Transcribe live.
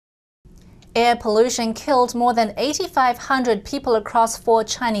Air pollution killed more than 8,500 people across 4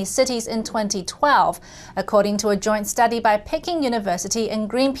 Chinese cities in 2012, according to a joint study by Peking University and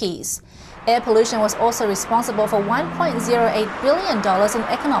Greenpeace. Air pollution was also responsible for $1.08 billion in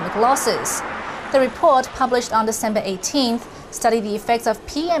economic losses. The report, published on December 18th, studied the effects of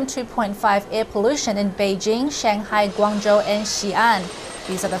PM2.5 air pollution in Beijing, Shanghai, Guangzhou, and Xi'an.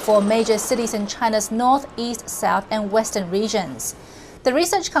 These are the 4 major cities in China's north, east, south, and western regions. The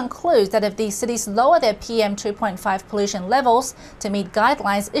research concludes that if these cities lower their PM2.5 pollution levels to meet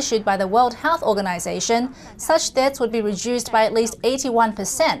guidelines issued by the World Health Organization, such deaths would be reduced by at least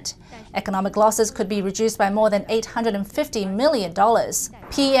 81%. Economic losses could be reduced by more than $850 million.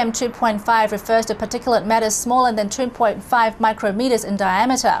 PM2.5 refers to particulate matter smaller than 2.5 micrometers in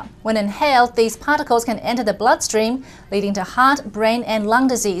diameter. When inhaled, these particles can enter the bloodstream, leading to heart, brain, and lung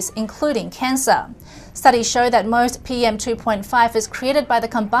disease, including cancer. Studies show that most PM2.5 is created by the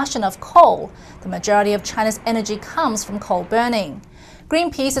combustion of coal. The majority of China's energy comes from coal burning.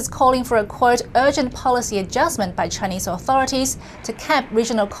 Greenpeace is calling for a, quote, urgent policy adjustment by Chinese authorities to cap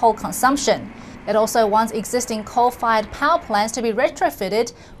regional coal consumption. It also wants existing coal-fired power plants to be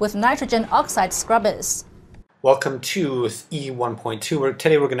retrofitted with nitrogen oxide scrubbers. Welcome to E.1.2, where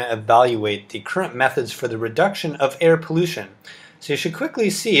today we're going to evaluate the current methods for the reduction of air pollution. So you should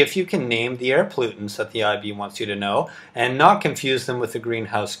quickly see if you can name the air pollutants that the IB wants you to know and not confuse them with the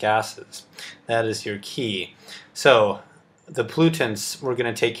greenhouse gases. That is your key. So the pollutants we're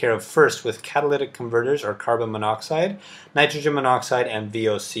going to take care of first with catalytic converters, or carbon monoxide, nitrogen monoxide, and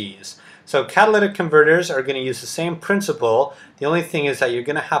VOCs. So catalytic converters are going to use the same principle. The only thing is that you're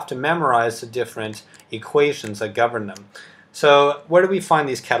going to have to memorize the different equations that govern them. So where do we find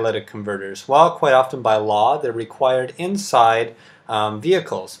these catalytic converters? Well, quite often by law, they're required inside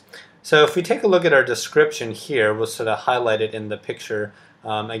vehicles. So if we take a look at our description here, we'll sort of highlight it in the picture.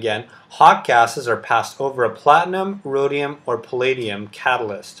 Again, hot gases are passed over a platinum, rhodium, or palladium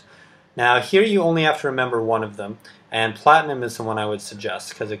catalyst. Now here you only have to remember one of them, and platinum is the one I would suggest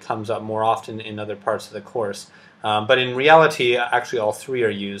because it comes up more often in other parts of the course. But in reality, actually all 3 are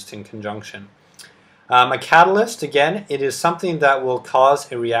used in conjunction. A catalyst, again, it is something that will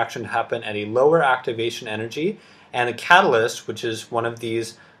cause a reaction to happen at a lower activation energy, and a catalyst, which is one of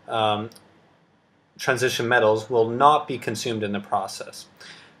these transition metals, will not be consumed in the process.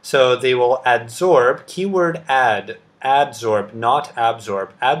 So they will adsorb, keyword adsorb, not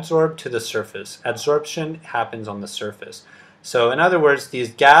absorb, adsorb to the surface. Adsorption happens on the surface. So in other words,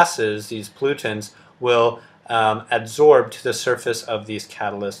 these gases, these pollutants, will adsorb to the surface of these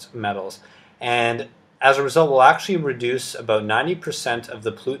catalyst metals. And as a result, we'll actually reduce about 90% of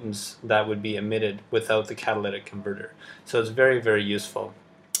the pollutants that would be emitted without the catalytic converter. So it's very, very useful.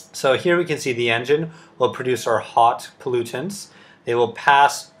 So here we can see the engine will produce our hot pollutants. They will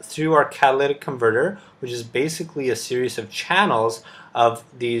pass through our catalytic converter, which is basically a series of channels of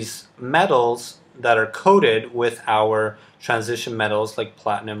these metals that are coated with our transition metals like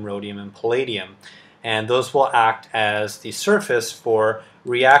platinum, rhodium, and palladium. And those will act as the surface for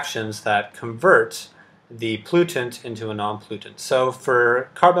reactions that convert the pollutant into a non-pollutant. So for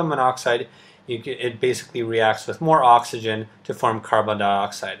carbon monoxide, it basically reacts with more oxygen to form carbon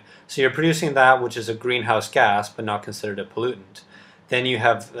dioxide. So you're producing that, which is a greenhouse gas but not considered a pollutant. Then you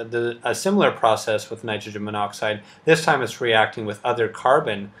have a similar process with nitrogen monoxide. This time it's reacting with other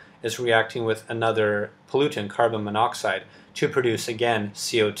carbon, it's reacting with another pollutant, carbon monoxide, to produce, again,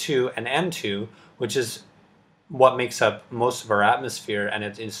 CO2 and N2, which is what makes up most of our atmosphere, and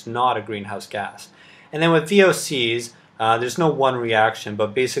it is not a greenhouse gas. And then with VOCs, there's no one reaction,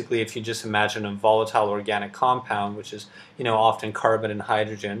 but basically if you just imagine a volatile organic compound, which is often carbon and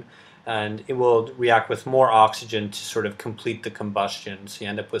hydrogen, and it will react with more oxygen to sort of complete the combustion, so you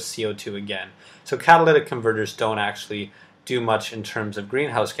end up with CO2 again. So catalytic converters don't actually do much in terms of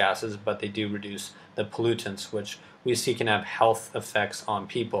greenhouse gases, but they do reduce the pollutants, which we see can have health effects on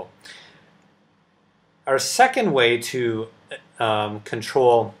people. Our second way to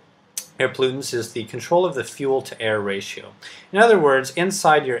control air pollutants is the control of the fuel-to-air ratio. In other words,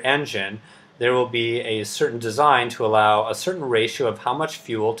 inside your engine, there will be a certain design to allow a certain ratio of how much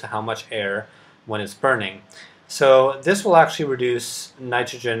fuel to how much air when it's burning. So this will actually reduce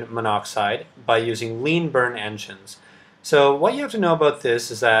nitrogen monoxide by using lean burn engines. So what you have to know about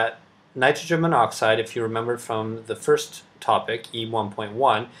this is that nitrogen monoxide, if you remember from the first topic,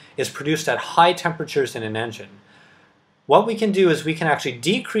 E.1.1, is produced at high temperatures in an engine. What we can do is we can actually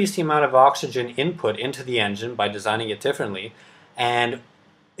decrease the amount of oxygen input into the engine by designing it differently, and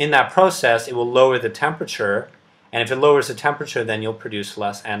in that process it will lower the temperature, and if it lowers the temperature then you'll produce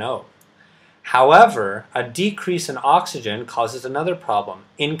less NO. However, a decrease in oxygen causes another problem,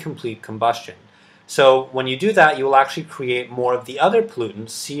 incomplete combustion. So when you do that, you will actually create more of the other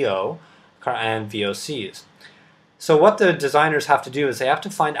pollutants, CO and VOCs. So what the designers have to do is they have to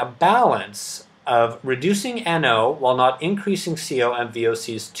find a balance of reducing NO while not increasing CO and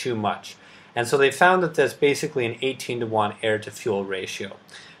VOCs too much. And so they found that there's basically an 18-to-1 air-to-fuel ratio.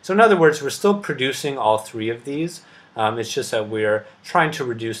 So in other words, we're still producing all three of these. It's just that we're trying to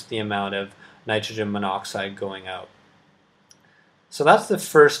reduce the amount of nitrogen monoxide going out. So that's the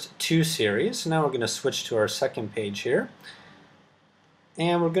first two series. Now we're going to switch to our second page here.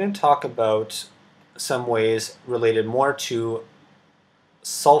 And we're going to talk about some ways related more to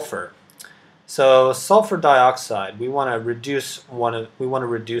sulfur. So sulfur dioxide, we want to reduce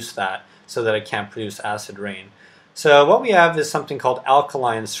that so that it can't produce acid rain. So what we have is something called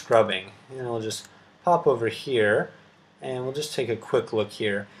alkaline scrubbing. And we'll just pop over here and we'll just take a quick look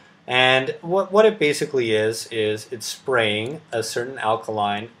here. And what it basically is it's spraying a certain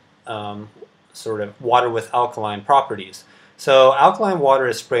alkaline, sort of water with alkaline properties. So alkaline water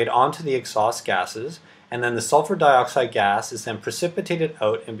is sprayed onto the exhaust gases, and then the sulfur dioxide gas is then precipitated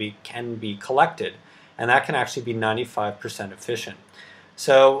out and can be collected. And that can actually be 95% efficient.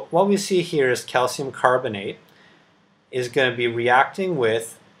 So what we see here is calcium carbonate is going to be reacting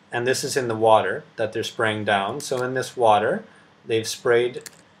with, and this is in the water that they're spraying down. So in this water, they've sprayed,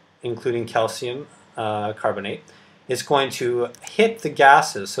 including calcium carbonate, it's going to hit the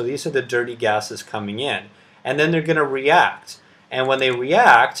gases. So these are the dirty gases coming in. And then they're going to react. And when they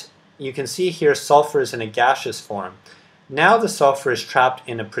react, you can see here sulfur is in a gaseous form. Now the sulfur is trapped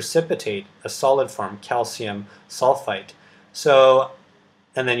in a precipitate, a solid form, calcium sulfite. So,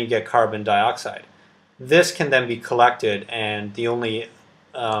 and then you get carbon dioxide. This can then be collected, and the only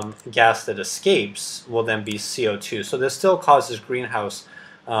gas that escapes will then be CO2. So this still causes greenhouse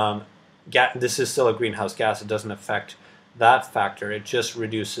this is still a greenhouse gas. It doesn't affect that factor. It just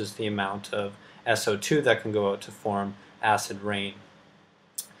reduces the amount of SO2 that can go out to form acid rain.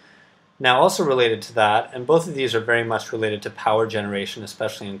 Now also related to that, and both of these are very much related to power generation,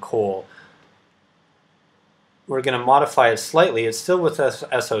 especially in coal, we're going to modify it slightly. It's still with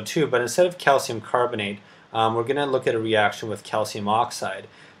SO2, but instead of calcium carbonate, we're going to look at a reaction with calcium oxide.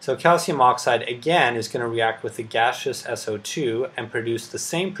 So calcium oxide, again, is going to react with the gaseous SO2 and produce the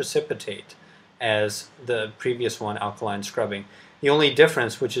same precipitate as the previous one, alkaline scrubbing. The only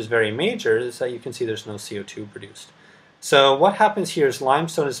difference, which is very major, is that you can see there's no CO2 produced. So what happens here is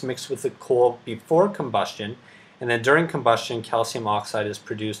limestone is mixed with the coal before combustion, and then during combustion, calcium oxide is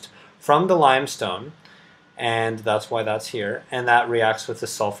produced from the limestone, and that's why that's here, and that reacts with the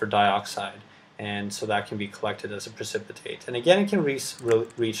sulfur dioxide. And so that can be collected as a precipitate. And again, it can reach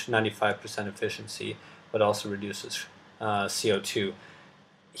 95% efficiency, but also reduces CO2.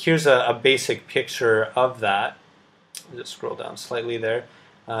 Here's a basic picture of that. I'll just scroll down slightly there.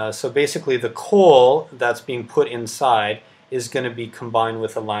 So basically the coal that's being put inside is going to be combined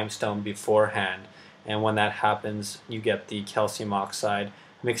with the limestone beforehand. And when that happens, you get the calcium oxide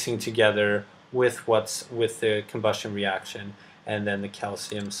mixing together with the combustion reaction, and then the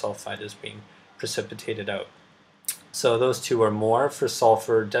calcium sulfide is being precipitated out. So those two are more for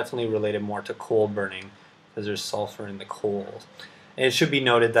sulfur, definitely related more to coal burning because there's sulfur in the coal. And it should be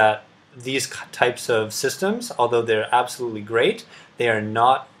noted that these types of systems, although they're absolutely great, they are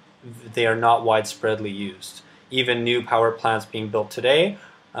not widespreadly used. Even new power plants being built today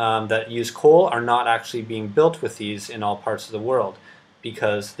that use coal are not actually being built with these in all parts of the world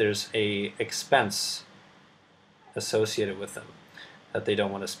because there's an expense associated with them that they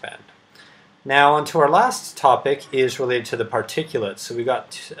don't want to spend. Now onto our last topic is related to the particulates. So we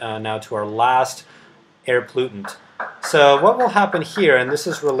got now to our last air pollutant. So what will happen here, and this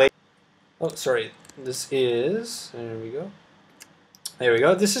is related, there we go. There we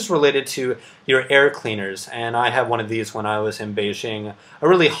go. This is related to your air cleaners, and I have one of these when I was in Beijing. A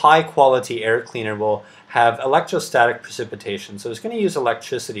really high quality air cleaner will have electrostatic precipitation. So it's going to use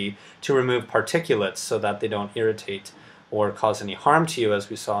electricity to remove particulates so that they don't irritate or cause any harm to you, as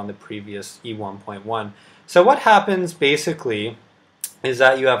we saw in the previous E.1.2. So what happens basically is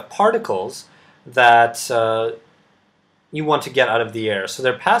that you have particles that you want to get out of the air. So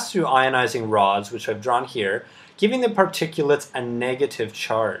they're passed through ionizing rods, which I've drawn here, giving the particulates a negative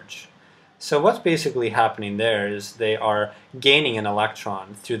charge. So what's basically happening there is they are gaining an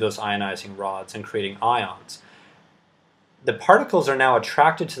electron through those ionizing rods and creating ions. The particles are now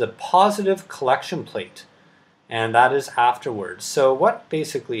attracted to the positive collection plate, and that is afterwards. So what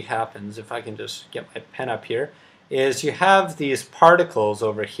basically happens, if I can just get my pen up here, is you have these particles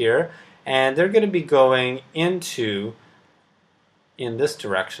over here, and they're going to be going into in this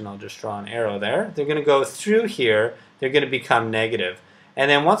direction, I'll just draw an arrow there. They're going to go through here. They're going to become negative. And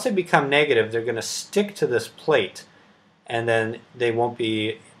then once they become negative, they're going to stick to this plate, and then they won't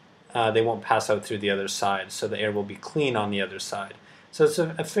pass out through the other side. So the air will be clean on the other side. So it's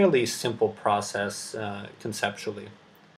a fairly simple process conceptually.